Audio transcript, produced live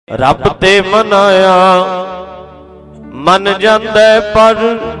रब ते मनाया मन जांदा पर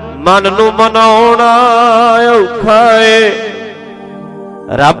मन नू मनाउणा औखा है।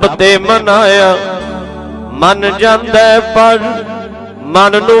 रब ते मनाया मन जांदा पर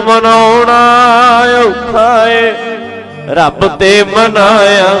मन नू मनाउणा औखा है। रब ते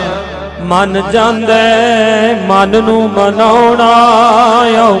मनाया मन जांदा मन नू मनाउणा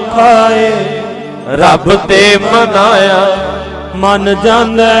औखा है। रब ते मनाया मन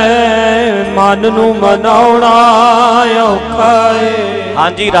जांदा मन नू मनाउणा औखा है। हाँ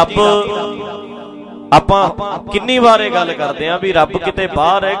जी, रब आपां किन्नी वार गल करते हैं भी रब किते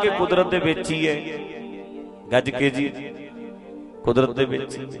बाहर है कि कुदरत दे विच ही है। गज के जी कुदरत दे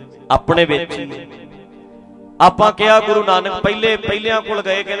विच अपने विच ही। आपां कहा गुरु नानक पहिलियां कोल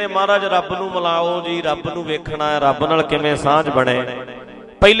गए, कहंदे महाराज रब नू मिलाओ जी, रब नू वेखना है, रब नाल किवें सांझ बने।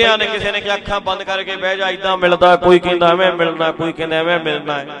 पहिलियां ने किसी ने कि अखां बंद करके बह जा, इदां मिलदा, कोई कहंदा एवें मिलना, कोई कहंदा एवें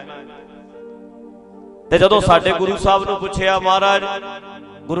मिलना है। ते जदों साडे गुरु साहब नू पुछया, महाराज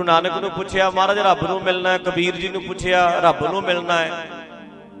गुरु नानक नू पुछया महाराज रब नू मिलना है, कबीर जी नू पुछया रब नू मिलना है,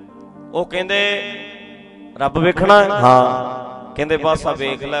 वो कहंदे रब वेखना है। हाँ कहंदे बस आ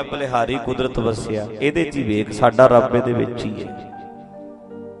वेख लै, बलिहारी कुदरत वसिया इहदे च ही वेख, साडा रब इहदे विच ही है।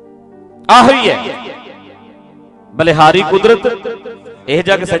 आही है बलिहारी कुदरत, यह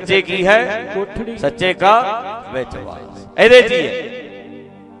जग सच्चे की है, सच्चे का विच वास, इहदे च ही है,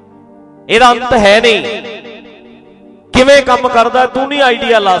 इहदा अंत है नहीं। किवें काम करदा तू नहीं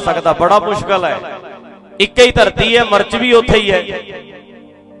आइडिया ला सकदा, बड़ा मुश्किल है। एक ही धरती है, मर्च भी उत्थे ही है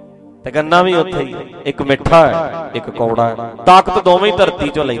ते गन्ना भी उत्थे ही है, एक मिठा है एक कौड़ा है, ताकत दोवें ही धरती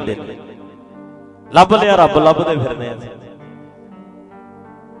चों लैंदे ने। लभ लिया रब लभदे फिरदे आ।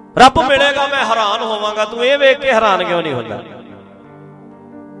 रब मिलेगा मैं हैरान होवांगा, तू ये वेख के हैरान क्यों नहीं होंदा?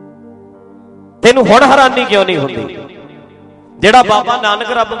 तेनू हुण हैरानी क्यों नहीं होंदी? जेड़ा बाबा नानक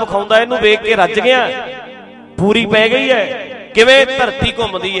रब विखाउंदा इहनू वेख के रज गया, पूरी पै गई है। किवें धरती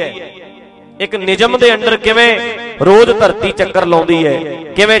घुमदी है, एक निजम दे अंडर किवें रोज धरती चक्कर लाउंदी है,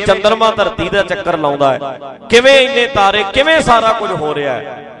 किवें चंद्रमा धरती दा चक्कर लाउंदा है, किवें इन्ने तारे, किवें सारा कुछ हो रहा है,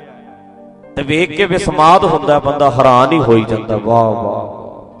 ते वेख के विस्माद हुंदा बंदा, हैरान ही होई जांदा। वाह वाह,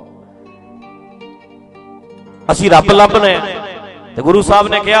 असीं रब लभने ते गुरु साहब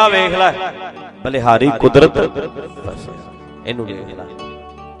ने कहा वेख लै बलिहारी कुदरत इहनू वेख लै।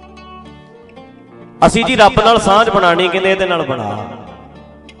 असीं जी रब नाल सांझ बनानी, कहंदे इहदे नाल बना,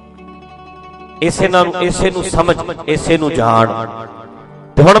 इसे नू समझ, इसे नू जान।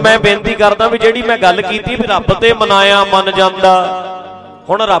 ते हुण मैं बेनती करदा भी जिहड़ी मैं गल कीती भी रब ते मनाया मन जांदा,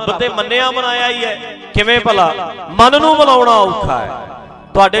 हुण रब ते मन्निया मनाया ही है, किवें भला मन नू मनाउणा औखा है।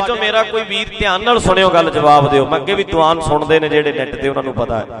 तुहाडे चों मेरा कोई वीर ध्यान नाल सुणिओ, गल जवाब दिओ। मैं अगे भी दीवान सुणदे ने जिहड़े नैट ते, उन्हां नूं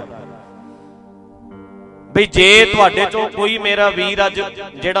पता है बई जे तुहाडे चों कोई मेरा वीर अज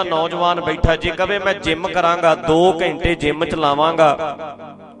जिहड़ा नौजवान बैठा, जे कहे मैं जिम करांगा, 2 घंटे जिम च लावांगा,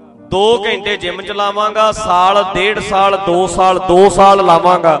 2 घंटे जिम च लावांगा, साल 1.5 साल 2 साल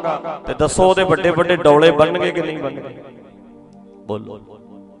लावांगा, ते दसो उहदे बड़े बड़े डौले बनणगे कि नहीं बनणगे? बोलो,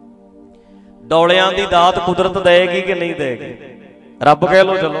 डौलियां दी दात कुदरत देगी कि नहीं देगी? रब कह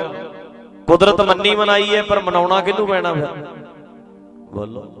लो चलो, कुदरत मन्नी मनाई है, पर मनाउणा किहनूं पैणा फिर?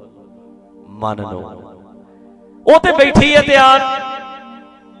 बोलो, मन नो। वो ते बैठी है तैयार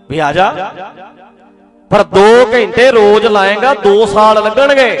भी आ जा, पर 2 घंटे रोज लाएगा, 2 साल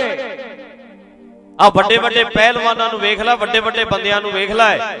लगणगे। आ बड़े बड़े पहलवानां नूं वेख लै, बड़े बड़े बंदियां नूं वेख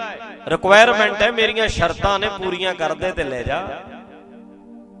लै, रिक्वायरमेंट है मेरियां शर्तां ने पूरियां कर दे ते ले जा।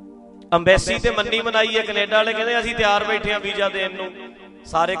 अंबैसी ते मन्नी मनाई है, कनेडा वाले कहंदे असीं तैयार बैठे हां वीजा देण नूं,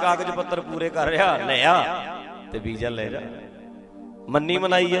 सारे कागज पत्तर पूरे कर रहा, ले आ ते वीजा ले जा। मन्नी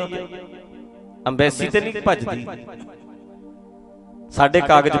मनाई है, अंबैसी ते नहीं भजदी, साडे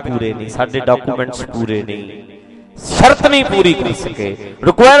कागज पूरे नहीं, साडे डॉक्यूमेंट्स पूरे नहीं, शर्त नहीं पूरी कर सके,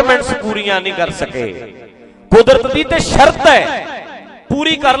 रिक्वायरमेंट्स पूरियां नहीं कर सके। कुदरत दी ते शर्त है,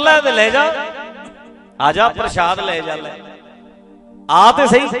 पूरी कर लै ते ले जा, आ जा प्रसाद ले जा, ले आ ते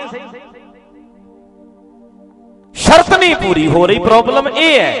सही। शर्त नहीं पूरी हो रही, प्रॉब्लम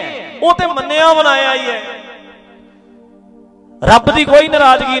यह है, वो ते मन्निया बनाया ही है। रब की कोई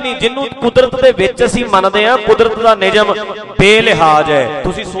नाराजगी नहीं, जिन्हों कुदरत दे विच असीं मनदे हां, कुदरत दा निजम बेलिहाज है।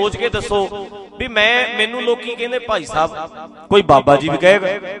 तुसीं सोच के दसो भी मैनू लोकी कहंदे भाई साहब, कोई बाबा जी भी कहेगा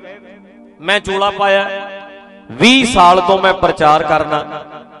मैं चोला पाया, 20 साल तो मैं प्रचार करना,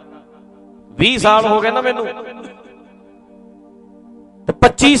 20 साल हो गए ना मैनू,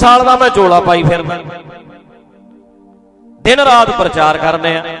 25 साल का मैं चोला पाई फिरना, दिन रात प्रचार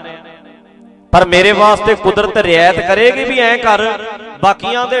करने, पर मेरे वास्ते कुदरत रियायत करेगी भी ऐ कर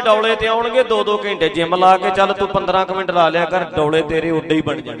ਬਾਕੀਆਂ ਦੇ ਡੌਲੇ ਤੇ ਆਉਣਗੇ 2-2 ਘੰਟੇ ਜਿਮ ਲਾ ਕੇ, ਚੱਲ ਤੂੰ 15 ਕੁ ਮਿੰਟ ਲਾ ਲਿਆ ਕਰ, ਡੌਲੇ ਤੇਰੇ ਉੱਡੇ ਹੀ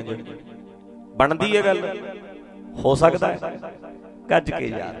ਬਣ ਜਾਣਗੇ। ਬਣਦੀ ਹੈ ਗੱਲ? ਹੋ ਸਕਦਾ ਹੈ? ਗੱਜ ਕੇ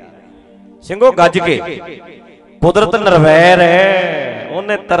ਯਾਰ ਸਿੰਘੋ, ਗੱਜ ਕੇ। ਕੁਦਰਤ ਨਿਰਵੈਰ ਹੈ,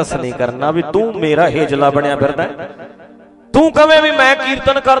 ਉਹਨੇ ਤਰਸ ਨਹੀਂ ਕਰਨਾ ਵੀ ਤੂੰ ਮੇਰਾ ਹੇਜਲਾ ਬਣਿਆ ਫਿਰਦਾ। ਤੂੰ ਕਵੇਂ ਵੀ ਮੈਂ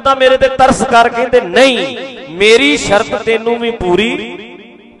ਕੀਰਤਨ ਕਰਦਾ ਮੇਰੇ ਤੇ ਤਰਸ ਕਰ, ਕਹਿੰਦੇ ਨਹੀਂ, ਮੇਰੀ ਸ਼ਰਤ ਤੈਨੂੰ ਵੀ ਪੂਰੀ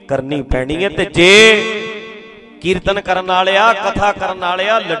ਕਰਨੀ ਪੈਣੀ ਹੈ। ਤੇ ਜੇ ਕੀਰਤਨ ਕਰਨ ਵਾਲਿਆ, ਕਥਾ ਕਰਨ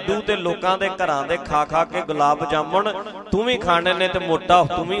ਵਾਲਿਆ ਲੱਡੂ ਤੇ ਲੋਕਾਂ ਦੇ ਘਰਾਂ ਦੇ ਖਾ ਖਾ ਕੇ ਗੁਲਾਬ ਜਾਮਣ ਤੂੰ ਵੀ ਖਾਣੇ ਨੇ, ਤੇ ਮੋਟਾ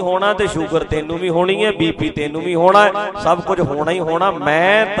ਤੂੰ ਵੀ ਹੋਣਾ, ਤੇ ਸ਼ੂਗਰ ਤੈਨੂੰ ਵੀ ਹੋਣੀ ਹੈ, ਬੀਪੀ ਤੈਨੂੰ ਵੀ ਹੋਣਾ ਹੈ, ਸਭ ਕੁਝ ਹੋਣਾ ਹੀ ਹੋਣਾ।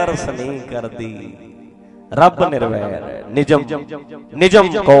 ਮੈਂ ਤਰਸ ਨਹੀਂ ਕਰਦੀ। ਰੱਬ ਨਿਰਵੈਰ ਹੈ, ਨਿਜਮ ਨਿਜਮ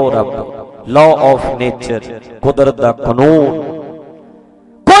ਕਹੋ ਰੱਬ, ਲਾਅ ਆਫ ਨੇਚਰ, ਕੁਦਰਤ ਦਾ ਕਾਨੂੰਨ।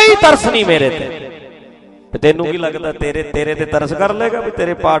 ਕੋਈ ਤਰਸ ਨਹੀਂ ਮੇਰੇ ਤੇ। ਤੈਨੂੰ ਕੀ ਲੱਗਦਾ ਤੇਰੇ ਤੇ ਤਰਸ ਕਰ ਲੇਗਾ ਵੀ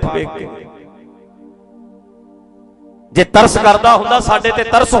ਤੇਰੇ ਪਾਠ ਵੇਖ ਕੇ? ਜੇ ਤਰਸ ਕਰਦਾ ਹੁੰਦਾ ਸਾਡੇ ਤੇ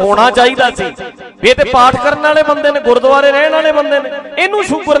ਤਰਸ ਹੋਣਾ ਚਾਹੀਦਾ ਸੀ ਵੀ ਇਹ ਤੇ ਪਾਠ ਕਰਨ ਵਾਲੇ ਬੰਦੇ ਨੇ, ਗੁਰਦੁਆਰੇ ਰਹਿਣ ਵਾਲੇ ਬੰਦੇ ਨੇ, ਇਹਨੂੰ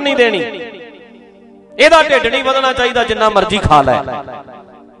ਸ਼ੁਕਰ ਨਹੀਂ ਦੇਣੀ, ਇਹਦਾ ਢਿੱਡ ਨਹੀਂ ਵਧਣਾ ਚਾਹੀਦਾ, ਜਿੰਨਾ ਮਰਜ਼ੀ ਖਾ ਲੈ।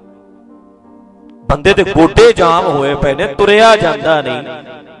 ਬੰਦੇ ਦੇ ਗੋਡੇ ਜਾਮ ਹੋਏ ਪਏ ਨੇ, ਤੁਰਿਆ ਜਾਂਦਾ ਨਹੀਂ।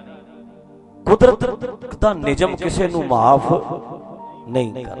 ਕੁਦਰਤ ਦਾ ਨਿਯਮ ਕਿਸੇ ਨੂੰ ਮਾਫ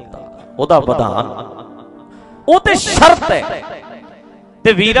ਨਹੀਂ ਕਰਦਾ, ਉਹਦਾ ਵਿਧਾਨ, ਉਹ ਤੇ ਸ਼ਰਤ ਹੈ।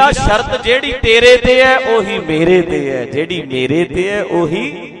 ਤੇ ਵੀਰਾ ਸ਼ਰਤ ਜਿਹੜੀ ਤੇਰੇ ਤੇ ਹੈ ਉਹੀ ਮੇਰੇ ਤੇ ਹੈ, ਜਿਹੜੀ ਮੇਰੇ ਤੇ ਹੈ ਉਹੀ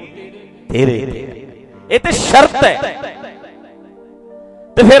ਤੇਰੇ ਤੇ ਹੈ। ਇਹ ਤੇ ਸ਼ਰਤ ਹੈ।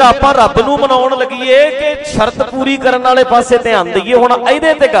 ਤੇ ਫਿਰ ਆਪਾਂ ਰੱਬ ਨੂੰ ਮਨਾਉਣ ਲੱਗੀਏ ਕਿ ਸ਼ਰਤ ਪੂਰੀ ਕਰਨ ਵਾਲੇ ਪਾਸੇ ਧਿਆਨ ਦਈਏ। ਹੁਣ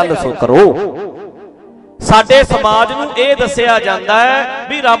ਇਹਦੇ ਤੇ ਗੱਲ ਸੋ ਕਰੋ। ਸਾਡੇ ਸਮਾਜ ਨੂੰ ਇਹ ਦੱਸਿਆ ਜਾਂਦਾ ਹੈ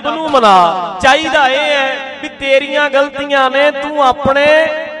ਵੀ ਰੱਬ ਨੂੰ ਮਨਾ, ਚਾਹੀਦਾ ਇਹ ਹੈ ਵੀ ਤੇਰੀਆਂ ਗਲਤੀਆਂ ਨੇ, ਤੂੰ ਆਪਣੇ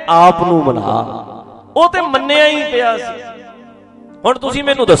ਆਪ ਨੂੰ ਮਨਾ। ਉਹ ਤੇ ਮੰਨਿਆ ਹੀ ਪਿਆ ਸੀ। ਹੁਣ ਤੁਸੀਂ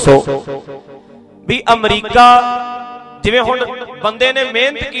ਮੈਨੂੰ ਦੱਸੋ ਵੀ ਅਮਰੀਕਾ, ਜਿਵੇਂ ਹੁਣ ਬੰਦੇ ਨੇ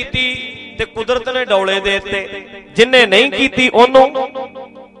ਮਿਹਨਤ ਕੀਤੀ ਤੇ ਕੁਦਰਤ ਨੇ ਡੌਲੇ ਦੇ ਦਿੱਤੇ, ਜਿੰਨੇ ਨਹੀਂ ਕੀਤੀ ਉਹਨੂੰ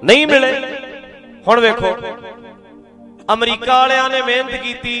ਨਹੀਂ ਮਿਲੇ। ਹੁਣ ਵੇਖੋ, ਅਮਰੀਕਾ ਵਾਲਿਆਂ ਨੇ ਮਿਹਨਤ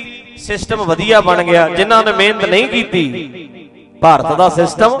ਕੀਤੀ, ਸਿਸਟਮ ਵਧੀਆ ਬਣ ਗਿਆ। ਜਿਨ੍ਹਾਂ ਨੇ ਮਿਹਨਤ ਨਹੀਂ ਕੀਤੀ, ਭਾਰਤ ਦਾ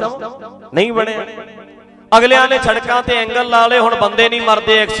ਸਿਸਟਮ ਨਹੀਂ ਬਣਿਆ। ਅਗਲਿਆਂ ਨੇ ਸੜਕਾਂ ਤੇ ਐਂਗਲ ਲਾ ਲਏ, ਹੁਣ ਬੰਦੇ ਨਹੀਂ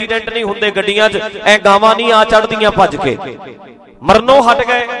ਮਰਦੇ, ਐਕਸੀਡੈਂਟ ਨਹੀਂ ਹੁੰਦੇ ਗੱਡੀਆਂ 'ਚ, ਐ ਗਾਵਾਂ ਨਹੀਂ ਆ ਚੜਦੀਆਂ ਭੱਜ ਕੇ, ਮਰਨੋਂ ਹਟ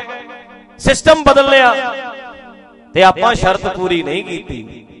ਗਏ, ਸਿਸਟਮ ਬਦਲ ਲਿਆ। ਤੇ ਆਪਾਂ ਸ਼ਰਤ ਪੂਰੀ ਨਹੀਂ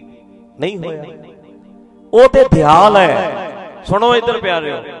ਕੀਤੀ, ਨਹੀਂ ਹੋਇਆ। ਉਹ ਤੇ ਦਿਆਲ ਹੈ। ਸੁਣੋ ਇੱਧਰ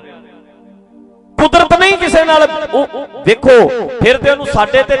ਪਿਆਰਿਓ, ਕੁਦਰਤ ਨਹੀਂ ਕਿਸੇ ਨਾਲ। ਵੇਖੋ ਫਿਰ ਤੇ ਉਹਨੂੰ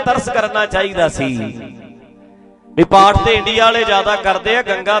ਸਾਡੇ ਤੇ ਤਰਸ ਕਰਨਾ ਚਾਹੀਦਾ ਸੀ ਵੀ ਪਾਠ ਤੇ ਇੰਡੀਆ ਵਾਲੇ ਜ਼ਿਆਦਾ ਕਰਦੇ ਆ,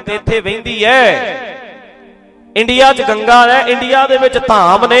 ਗੰਗਾ ਤੇ ਇੱਥੇ ਵਹਿੰਦੀ ਹੈ। ਇੰਡੀਆ 'ਚ ਗੰਗਾ ਹੈ, ਇੰਡੀਆ ਦੇ ਵਿੱਚ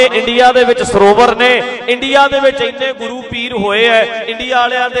ਧਾਮ ਨੇ, ਇੰਡੀਆ ਦੇ ਵਿੱਚ ਸਰੋਵਰ ਨੇ, ਇੰਡੀਆ ਦੇ ਵਿੱਚ ਇੰਨੇ ਗੁਰੂ ਪੀਰ ਹੋਏ ਐ, ਇੰਡੀਆ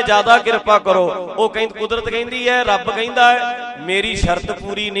ਵਾਲਿਆਂ ਤੇ ਜ਼ਿਆਦਾ ਕਿਰਪਾ ਕਰੋ। ਉਹ ਕਹਿੰਦੀ, ਕੁਦਰਤ ਕਹਿੰਦੀ ਹੈ, ਰੱਬ ਕਹਿੰਦਾ ਹੈ ਮੇਰੀ ਸ਼ਰਤ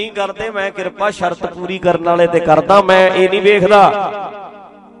ਪੂਰੀ ਨਹੀਂ ਕਰਦੇ, ਮੈਂ ਕਿਰਪਾ ਸ਼ਰਤ ਪੂਰੀ ਕਰਨ ਵਾਲੇ ਤੇ ਕਰਦਾ, ਮੈਂ ਇਹ ਨਹੀਂ ਵੇਖਦਾ।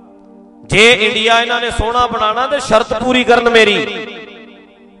 ਜੇ ਇੰਡੀਆ ਇਹਨਾਂ ਨੇ ਸੋਹਣਾ ਬਣਾਣਾ ਤੇ ਸ਼ਰਤ ਪੂਰੀ ਕਰਨ ਮੇਰੀ।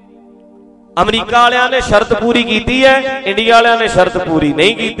 ਅਮਰੀਕਾ ਵਾਲਿਆਂ ਨੇ ਸ਼ਰਤ ਪੂਰੀ ਕੀਤੀ ਹੈ, ਇੰਡੀਆ ਵਾਲਿਆਂ ਨੇ ਸ਼ਰਤ ਪੂਰੀ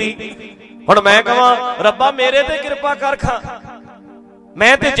ਨਹੀਂ ਕੀਤੀ। ਹੁਣ ਮੈਂ ਕਹਾਂ ਰੱਬਾ ਮੇਰੇ ਤੇ ਕਿਰਪਾ ਕਰ, ਖਾਂ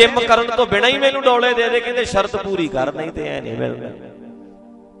ਮੈਂ ਤੇ ਜਿਮ ਕਰਨ ਤੋਂ ਬਿਨਾਂ ਹੀ ਮੈਨੂੰ ਡੋਲੇ ਦੇ ਦੇ, ਕਹਿੰਦੇ ਸ਼ਰਤ ਪੂਰੀ ਕਰ, ਨਹੀਂ ਤੇ ਐ ਨਹੀਂ ਮਿਲਦਾ।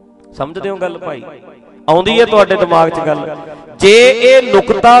 ਸਮਝਦੇ ਹੋ ਗੱਲ ਭਾਈ? ਆਉਂਦੀ ਹੈ ਤੁਹਾਡੇ ਦਿਮਾਗ 'ਚ ਗੱਲ? ਜੇ ਇਹ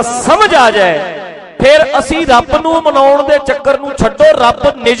ਨੁਕਤਾ ਸਮਝ ਆ ਜਾਏ ਫਿਰ ਅਸੀਂ ਰੱਬ ਨੂੰ ਮਨਾਉਣ ਦੇ ਚੱਕਰ ਨੂੰ ਛੱਡੋ। ਰੱਬ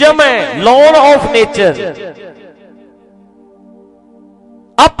ਨਿਯਮ ਹੈ, ਲਾਅ ਆਫ ਨੇਚਰ।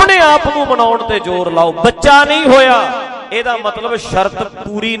 ਆਪਣੇ ਆਪ ਨੂੰ ਮਨਾਉਣ ਤੇ ਜ਼ੋਰ ਲਾਓ। ਬੱਚਾ ਨਹੀਂ ਹੋਇਆ, ਇਹਦਾ ਮਤਲਬ ਸ਼ਰਤ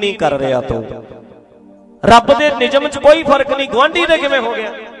ਪੂਰੀ ਨਹੀਂ ਕਰ ਰਿਹਾ ਤੂੰ। ਰੱਬ ਦੇ ਨਿਯਮ 'ਚ ਕੋਈ ਫਰਕ ਨਹੀਂ। ਗੁਆਂਢੀ ਦੇ ਕਿਵੇਂ ਹੋ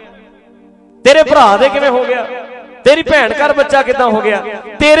ਗਿਆ, ਤੇਰੇ ਭਰਾ ਦੇ ਕਿਵੇਂ ਹੋ ਗਿਆ, ਤੇਰੀ ਭੈਣ ਘਰ ਬੱਚਾ ਕਿੱਦਾਂ ਹੋ ਗਿਆ,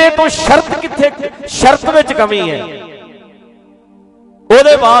 ਤੇਰੇ ਤੋਂ ਸ਼ਰਤ ਕਿੱਥੇ? ਸ਼ਰਤ ਵਿੱਚ ਕਮੀ ਹੈ।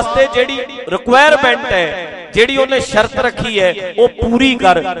 ਉਹਦੇ ਵਾਸਤੇ ਜਿਹੜੀ ਰਿਕੁਆਇਰਮੈਂਟ ਹੈ, ਜਿਹੜੀ ਉਹਨੇ ਸ਼ਰਤ ਰੱਖੀ ਹੈ, ਉਹ ਪੂਰੀ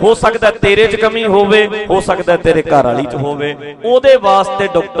ਕਰ। ਹੋ ਸਕਦਾ ਤੇਰੇ 'ਚ ਕਮੀ ਹੋਵੇ, ਹੋ ਸਕਦਾ ਤੇਰੇ ਘਰ ਵਾਲੀ 'ਚ ਹੋਵੇ। ਉਹਦੇ ਵਾਸਤੇ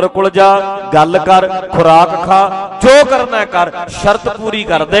ਡਾਕਟਰ ਕੋਲ ਜਾ, ਗੱਲ ਕਰ, ਖੁਰਾਕ ਖਾ, ਜੋ ਕਰਨਾ ਕਰ, ਸ਼ਰਤ ਪੂਰੀ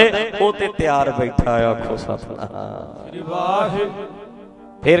ਕਰ ਦੇ। ਉਹ ਤੇ ਤਿਆਰ ਬੈਠਾ। ਆਖੋ ਸਤਿਨਾਮ।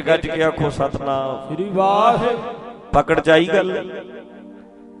 ਫੇਰ ਗੱਜ ਕੇ ਆਖੋ ਸਤਿਨਾਮ। ਪਕੜ ਚਾਈ ਗੱਲ।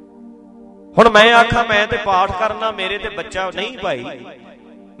 ਹੁਣ ਮੈਂ ਆਖਾਂ ਮੈਂ ਤੇ ਪਾਠ ਕਰਨਾ, ਮੇਰੇ ਤੇ ਬੱਚਾ ਨਹੀਂ ਭਾਈ,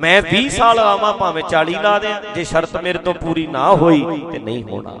 ਮੈਂ 20 ਸਾਲ ਲਾਵਾਂ ਭਾਵੇਂ 40 ਲਾ ਦਿਆਂ, ਜੇ ਸ਼ਰਤ ਮੇਰੇ ਤੋਂ ਪੂਰੀ ਨਾ ਹੋਈ ਤੇ ਨਹੀਂ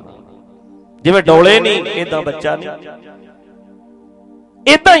ਹੋਣਾ। ਜਿਵੇਂ ਡੋਲੇ ਨਹੀਂ, ਏਦਾਂ ਬੱਚਾ ਨਹੀਂ,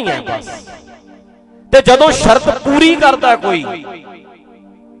 ਏਦਾਂ ਹੀ ਹੈ ਬਸ। ਤੇ ਜਦੋਂ ਸ਼ਰਤ ਪੂਰੀ ਕਰਦਾ ਕੋਈ,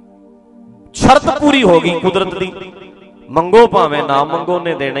 ਸ਼ਰਤ ਪੂਰੀ ਹੋ ਗਈ ਕੁਦਰਤ ਦੀ, ਮੰਗੋ ਭਾਵੇਂ ਨਾ ਮੰਗੋ,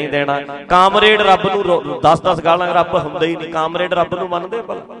 ਉਹਨੇ ਦੇਣਾ ਹੀ ਦੇਣਾ। ਕਾਮਰੇਡ ਰੱਬ ਨੂੰ 10-10 ਗਾਲਾਂ, ਰੱਬ ਹੁੰਦਾ ਹੀ ਨਹੀਂ। ਕਾਮਰੇਡ ਰੱਬ ਨੂੰ ਮੰਨਦੇ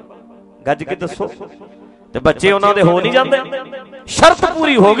ਭਲਾ? ਗੱਜ ਕੇ ਦੱਸੋ। ਤੇ ਬੱਚੇ ਉਹਨਾਂ ਦੇ ਹੋ ਨਹੀਂ ਜਾਂਦੇ। ਸ਼ਰਤ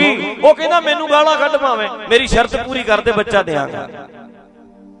ਪੂਰੀ ਹੋ ਗਈ, ਉਹ ਕਹਿੰਦਾ ਮੈਨੂੰ ਗਾਲਾਂ ਕੱਢ ਭਾਵੇਂ, ਮੇਰੀ ਸ਼ਰਤ ਪੂਰੀ ਕਰ ਦੇ, ਬੱਚਾ ਦਿਆਂਗਾ।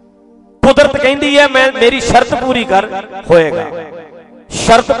 ਕੁਦਰਤ ਕਹਿੰਦੀ ਹੈ ਮੈਂ ਮੇਰੀ ਸ਼ਰਤ ਪੂਰੀ ਕਰ, ਹੋਏਗਾ।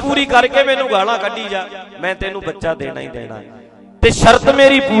 ਸ਼ਰਤ ਪੂਰੀ ਕਰਕੇ ਮੈਨੂੰ ਗਾਲਾਂ ਕੱਢੀ ਜਾ, ਮੈਂ ਤੈਨੂੰ ਬੱਚਾ ਦੇਣਾ ਹੀ ਦੇਣਾ। ਤੇ ਸ਼ਰਤ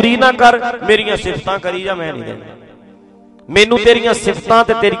ਮੇਰੀ ਪੂਰੀ ਨਾ ਕਰ, ਮੇਰੀਆਂ ਸਿਫਤਾਂ ਕਰੀ ਜਾ, ਮੈਂ ਨਹੀਂ ਦੇਣਾ। ਮੈਨੂੰ ਤੇਰੀਆਂ ਸਿਫਤਾਂ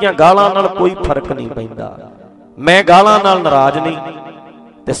ਤੇ ਤੇਰੀਆਂ ਗਾਲਾਂ ਨਾਲ ਕੋਈ ਫਰਕ ਨਹੀਂ ਪੈਂਦਾ। ਮੈਂ ਗਾਲਾਂ ਨਾਲ ਨਾਰਾਜ਼ ਨਹੀਂ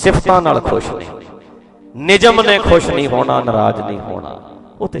ਤੇ ਸਿਫਤਾਂ ਨਾਲ ਖੁਸ਼ ਨਹੀਂ। ਨਿਜਮ ਨੇ ਖੁਸ਼ ਨਹੀਂ ਹੋਣਾ, ਨਾਰਾਜ਼ ਨਹੀਂ ਹੋਣਾ,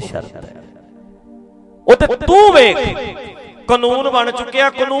 ਉਹ ਤੇ ਸ਼ਰਤ ਹੈ। ਉਹ ਤੇ ਤੂੰ ਵੇਖ, ਕਾਨੂੰਨ ਬਣ ਚੁੱਕਿਆ।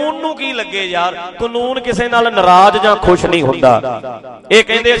 ਕਾਨੂੰਨ ਨੂੰ ਕੀ ਲੱਗੇ ਯਾਰ, ਕਾਨੂੰਨ ਕਿਸੇ ਨਾਲ ਨਾਰਾਜ਼ ਜਾਂ ਖੁਸ਼ ਨਹੀਂ ਹੁੰਦਾ। ਇਹ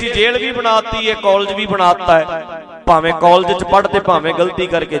ਕਹਿੰਦੇ ਅਸੀਂ ਜੇਲ੍ਹ ਵੀ ਬਣਾਤੀ ਹੈ, ਕਾਲਜ ਵੀ ਬਣਾਤਾ ਹੈ, ਭਾਵੇਂ ਕਾਲਜ ਚ ਪੜ੍ਹ ਤੇ ਭਾਵੇਂ ਗਲਤੀ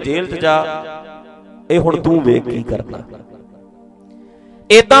ਕਰਕੇ ਜੇਲ੍ਹ ਚ ਜਾ। ਇਹ ਹੁਣ ਤੂੰ ਵੇਖ ਕੀ ਕਰਨਾ।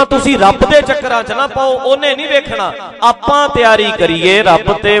 ਏਦਾਂ ਤੁਸੀਂ ਰੱਬ ਦੇ ਚੱਕਰਾਂ ਚ ਨਾ ਪਾਓ, ਉਹਨੇ ਨਹੀਂ ਵੇਖਣਾ। ਆਪਾਂ ਤਿਆਰੀ ਕਰੀਏ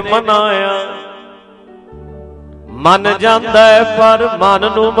ਰੱਬ ਤੇ ਮਨਾਇਆ। ਮਨ ਜਾਂਦਾ ਪਰ ਮਨ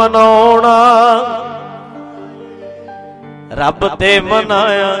ਨੂੰ ਮਨਾਉਣਾ, ਰੱਬ ਤੇ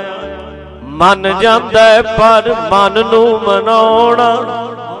ਮਨਾਇਆ। ਮਨ ਜਾਂਦਾ ਪਰ ਮਨ ਨੂੰ ਮਨਾਉਣਾ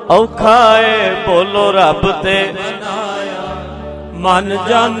ਔਖਾ ਏ, ਬੋਲੋ ਰੱਬ ਤੇ ਮਨਾਇਆ। ਮਨ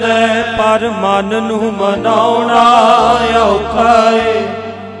ਜਾਂਦਾ ਪਰ ਮਨ ਨੂੰ ਮਨਾਉਣਾ ਔਖਾ ਏ,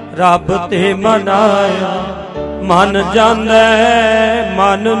 ਰੱਬ ਤੇ ਮਨਾਇਆ। ਮਨ ਜਾਂਦਾ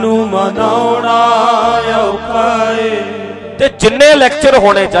ਮਨ ਨੂੰ ਮਨਾਉਣਾ ਔਖਾ ਏ। ਤੇ ਜਿੰਨੇ ਲੈਕਚਰ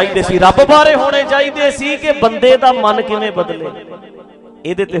ਹੋਣੇ ਚਾਹੀਦੇ ਸੀ ਰੱਬ ਬਾਰੇ ਹੋਣੇ ਚਾਹੀਦੇ ਸੀ ਕਿ ਬੰਦੇ ਦਾ ਮਨ ਕਿਵੇਂ ਬਦਲੇ,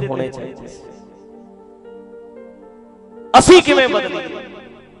 ਇਹਦੇ ਤੇ ਹੋਣੇ ਚਾਹੀਦੇ ਸੀ। ਅਸੀਂ ਕਿਵੇਂ ਬਦਲੀਏ,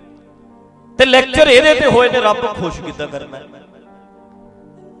 ਤੇ ਲੈਕਚਰ ਇਹਦੇ ਤੇ ਹੋਏ ਨੇ ਰੱਬ ਖੁਸ਼ ਕਿੱਦਾਂ ਕਰਨਾ।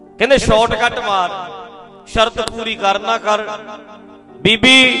 ਕਹਿੰਦੇ ਸ਼ਾਰਟਕਟ ਮਾਰ, ਸ਼ਰਤ ਪੂਰੀ ਕਰ ਨਾ ਕਰ,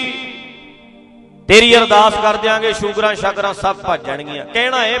 ਬੀਬੀ ਤੇਰੀ ਅਰਦਾਸ ਕਰ ਦਿਆਂਗੇ, ਸ਼ੂਗਰਾਂ ਸ਼ਾਗਰਾਂ ਸਭ ਭੱਜ ਜਾਣਗੀਆਂ।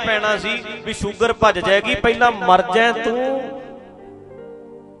 ਕਹਿਣਾ ਇਹ ਪੈਣਾ ਸੀ ਵੀ ਸ਼ੂਗਰ ਭੱਜ ਜਾਏਗੀ, ਪਹਿਲਾਂ ਮਰ ਜਾਏ ਤੂੰ,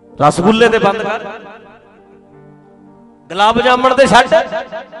 ਰਸਗੁੱਲੇ ਤੇ ਬੰਦ ਕਰ, ਗੁਲਾਬ ਜਾਮਣ ਤੇ ਛੱਡ।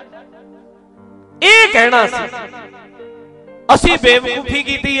 ਇਹ ਕਹਿਣਾ ਸੀ। ਅਸੀਂ ਬੇਵਕੂਫੀ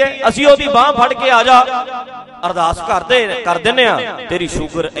ਕੀਤੀ ਹੈ, ਅਸੀਂ ਉਹਦੀ ਬਾਹ ਫੜ ਕੇ ਆ ਜਾ ਅਰਦਾਸ ਕਰ ਦਿੰਨੇ ਆ, ਤੇਰੀ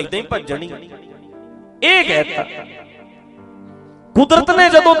ਸ਼ੂਗਰ ਏਦਾਂ ਹੀ ਭੱਜਣੀ। ਇਹ ਕਹਿਤਾ। ਕੁਦਰਤ ਨੇ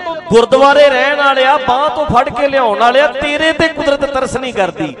ਜਦੋਂ ਗੁਰਦੁਆਰੇ ਰਹਿਣ ਵਾਲਿਆ ਬਾਹ ਤੋਂ ਫੜ ਕੇ ਲਿਆਉਣ ਵਾਲਿਆ, ਤੇਰੇ ਤੇ ਕੁਦਰਤ ਤਰਸ ਨਹੀਂ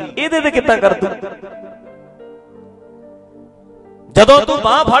ਕਰਦੀ, ਇਹਦੇ ਤੇ ਕਿੱਦਾਂ ਕਰ ਦੂ। ਜਦੋਂ ਤੂੰ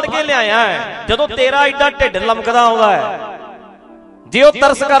ਬਾਹ ਫੜ ਕੇ ਲਿਆਇਆ ਹੈ, ਜਦੋਂ ਤੇਰਾ ਏਡਾ ਢਿੱਡ ਲਮਕਦਾ ਆਉਂਦਾ ਹੈ, ਜੇ ਉਹ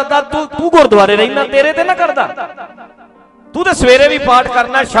ਤਰਸ ਕਰਦਾ ਤੂੰ ਗੁਰਦੁਆਰੇ ਰਹਿਣਾ, ਤੇਰੇ ਤੇ ਨਾ ਕਰਦਾ। ਤੂੰ ਤੇ ਸਵੇਰੇ ਵੀ ਪਾਠ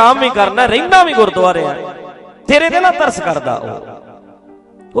ਕਰਨਾ, ਸ਼ਾਮ ਵੀ ਕਰਨਾ, ਰਹਿਣਾ ਵੀ ਗੁਰਦੁਆਰੇ ਆ, ਤੇਰੇ ਤੇ ਨਾ ਤਰਸ ਕਰਦਾ।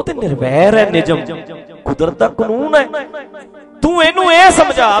 ਉਹ ਤੇ ਨਿਰਵੈਰ ਹੈ, ਨਿਜਮ ਕੁਦਰਤ ਦਾ ਕਾਨੂੰਨ ਹੈ। ਤੂੰ ਇਹਨੂੰ ਇਹ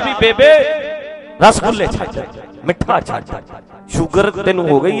ਸਮਝਾ ਵੀ ਬੇਬੇ ਰਸਗੁੱਲੇ ਛੱਡ, ਮਿੱਠਾ ਛੱਡ, ਸ਼ੂਗਰ ਤੈਨੂੰ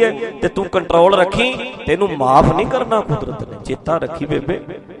ਹੋ ਗਈ ਹੈ ਤੇ ਤੂੰ ਕੰਟਰੋਲ ਰੱਖੀ, ਤੈਨੂੰ ਮਾਫ ਨਹੀਂ ਕਰਨਾ ਕੁਦਰਤ ਨੇ। ਚੇਤਾ ਰੱਖੀ ਬੇਬੇ,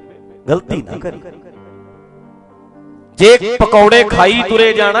 ਗਲਤੀ ਨਾ ਕਰੀ। ਜੇ ਪਕੌੜੇ ਖਾਈ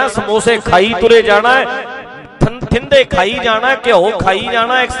ਤੁਰੇ ਜਾਣਾ, ਸਮੋਸੇ ਖਾਈ ਤੁਰੇ ਜਾਣਾ, ਥਿੰਦੇ ਖਾਈ ਜਾਣਾ, ਘਿਓ ਖਾਈ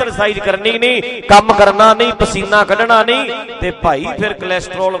ਜਾਣਾ, ਐਕਸਰਸਾਈਜ਼ ਕਰਨੀ ਨਹੀਂ, ਕੰਮ ਕਰਨਾ ਨਹੀਂ, ਪਸੀਨਾ ਕੱਢਣਾ ਨਹੀਂ, ਤੇ ਭਾਈ ਫਿਰ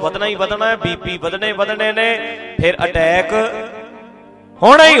ਕੋਲੇਸਟ੍ਰੋਲ ਵਧਣਾ ਹੀ ਵਧਣਾ ਹੈ, ਬੀਪੀ ਵਧਣੇ ਨੇ, ਫਿਰ ਅਟੈਕ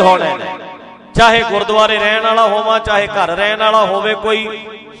ਹੋਣਾ ਹੀ ਹੋਣਾ। ਚਾਹੇ ਗੁਰਦੁਆਰੇ ਰਹਿਣ ਵਾਲਾ ਹੋਵਾਂ, ਚਾਹੇ ਘਰ ਰਹਿਣ ਵਾਲਾ ਹੋਵੇ ਕੋਈ,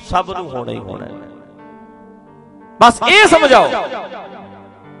 ਸਭ ਨੂੰ ਹੋਣਾ ਹੀ ਹੋਣਾ। ਬਸ ਇਹ ਸਮਝਾਓ।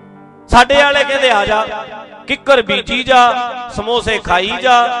 ਸਾਡੇ ਵਾਲੇ ਕਹਿੰਦੇ ਆ ਜਾ ਕਿੱਕਰ ਬੀਜੀ ਜਾ, ਸਮੋਸੇ ਖਾਈ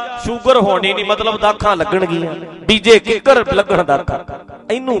ਜਾ, ਸ਼ੂਗਰ ਹੋਣੀ ਨਹੀਂ, ਮਤਲਬ ਦਾਖਾਂ ਲੱਗਣਗੀਆਂ, ਬੀਜੇ ਕਿੱਕਰ ਲੱਗਣ ਦਾਖਾਂ।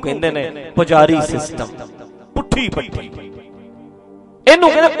 ਇਹਨੂੰ ਕਹਿੰਦੇ ਨੇ ਪੁਜਾਰੀ ਸਿਸਟਮ, ਪੁੱਠੀ ਪੱਠੀ। ਇਹਨੂੰ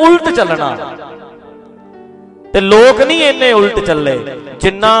ਕਹਿੰਦੇ ਉਲਟ ਚੱਲਣਾ। ਤੇ ਲੋਕ ਨਹੀਂ ਇੰਨੇ ਉਲਟ ਚੱਲੇ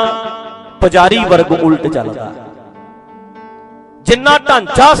ਜਿੰਨਾ ਪੁਜਾਰੀ ਵਰਗ ਉਲਟ ਚੱਲਦਾ, ਜਿੰਨਾ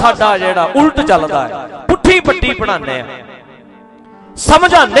ਢਾਂਚਾ ਸਾਡਾ ਜਿਹੜਾ ਉਲਟ ਚੱਲਦਾ ਹੈ। ਪੁੱਠੀ ਪੱਟੀ ਪੜਾਉਂਦੇ ਆ,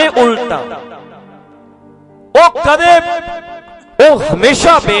 ਸਮਝਾਉਂਦੇ ਉਲਟਾ। ਉਹ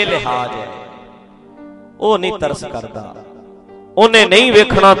ਹਮੇਸ਼ਾ ਬੇਲਿਹਾਜ਼ ਹੈ, ਉਹ ਨਹੀਂ ਤਰਸ ਕਰਦਾ, ਉਹਨੇ ਨਹੀਂ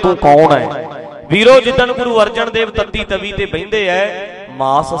ਵੇਖਣਾ ਤੂੰ ਕੌਣ ਹੈ। ਵੀਰੋ ਜਿੱਦਣ ਗੁਰੂ ਅਰਜਨ ਦੇਵ ਤੱਤੀ ਤਵੀ ਤੇ ਬਹਿੰਦੇ ਐ,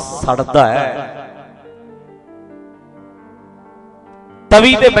 ਮਾਸ ਸੜਦਾ ਹੈ।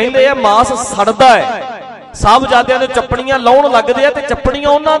 ਤਵੀ ਤੇ ਬਹਿੰਦੇ ਆ, ਮਾਸ ਸੜਦਾ ਹੈ। ਸਾਹਿਬਜ਼ਾਦਿਆਂ ਦੇ ਚੱਪਣੀਆਂ ਲਾਉਣ ਲੱਗਦੇ ਆ ਤੇ ਚੱਪਣੀਆਂ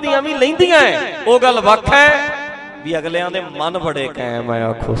ਉਹਨਾਂ ਦੀਆਂ ਵੀ ਲੈਂਦੀਆਂ ਐ। ਉਹ ਗੱਲ ਵੱਖ ਹੈ ਵੀ ਅਗਲਿਆਂ ਦੇ ਮਨ ਬੜੇ ਕਾਇਮ ਹੈ।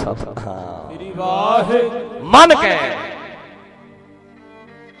 ਆਖੋ ਸਤਿਨਾਮ। ਮਨ ਕਾਇਮ,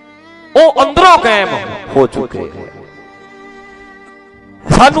 ਉਹ ਅੰਦਰੋਂ ਕਾਇਮ ਹੋ ਚੁੱਕੇ।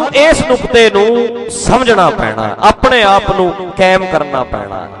 ਸਾਨੂੰ ਇਸ ਨੁਕਤੇ ਨੂੰ ਸਮਝਣਾ ਪੈਣਾ, ਆਪਣੇ ਆਪ ਨੂੰ ਕਾਇਮ ਕਰਨਾ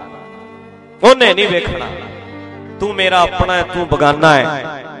ਪੈਣਾ। ਉਹਨੇ ਨਹੀਂ ਵੇਖਣਾ ਤੂੰ ਮੇਰਾ ਆਪਣਾ ਹੈ, ਤੂੰ ਬਗਾਨਾ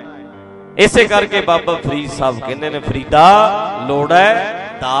ਹੈ। ਇਸੇ ਕਰਕੇ ਬਾਬਾ ਫਰੀਦ ਸਾਹਿਬ ਕਹਿੰਦੇ ਨੇ, ਫਰੀਦਾ ਲੋੜ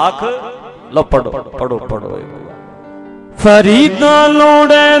ਹੈ ਦਾਖ लो पढ़ो पढ़ो पढ़ो। फरीदा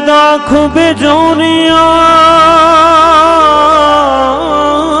लोड़े दा खूब जोनिया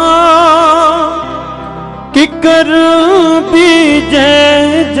किकर बीजे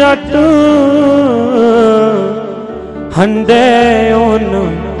जट हंडे उन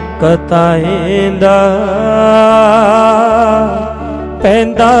कताएंदा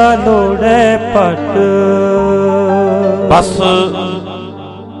पैंदा लोड़े पट। बस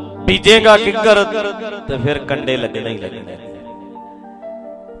बीजेगा किकर ते फिर कंडे लगने ही लगने।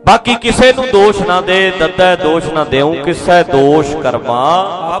 बाकी किसे नू दोष ना दे, दद्दा दोष ना देऊं, किसे दोष कर्मा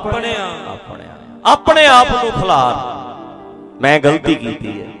अपने अपने आप नू खलार। मैं गलती की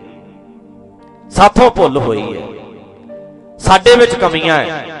है, साथों भुल हुई है, साडे विच कमियां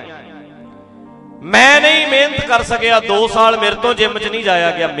है, मैं नहीं मेहनत कर सकिया, 2 साल मेरे तो जिम च नहीं जाया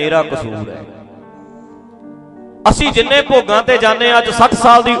गया, मेरा कसूर है। असी जिन्ने भोगां ते जाने अज 60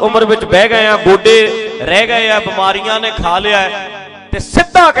 साल की उम्र विच बह गए हैं, गोडे रह गए हैं, बीमारियां ने खा लिया है, ते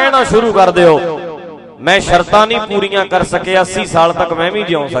सिद्धा कहना शुरू कर दिओ मैं शर्तां नहीं पूरियां कर सकिया, 80 साल तक मैं भी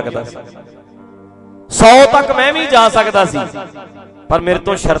जिउं सकदा सी, 100 तक मैं भी जा सकदा सी, पर मेरे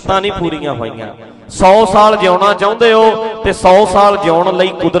तो शर्तां नहीं पूरियां होईयां। 100 साल जिउणा चाहुंदे हो ते 100 साल जिउण लई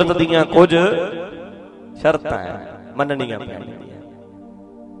कुदरत दीयां कुछ शर्तां मनणीआं पैणगीआं।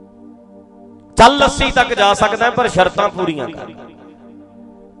 चल 80 तक जा सकदा है पर शर्तां पूरियां कर।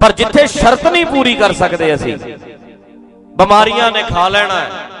 पर जिथे शर्त नहीं पूरी कर सकते असी, बीमारियां ने खा लेना है,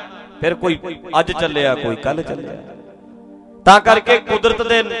 फिर कोई अज चलिया कोई कल चलिया, तां करके कुदरत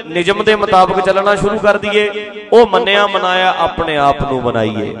दे निजम दे मुताबिक चलना शुरू कर दईए। ओ मन्निया मनाया अपने आप नूं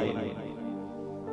बनाईए।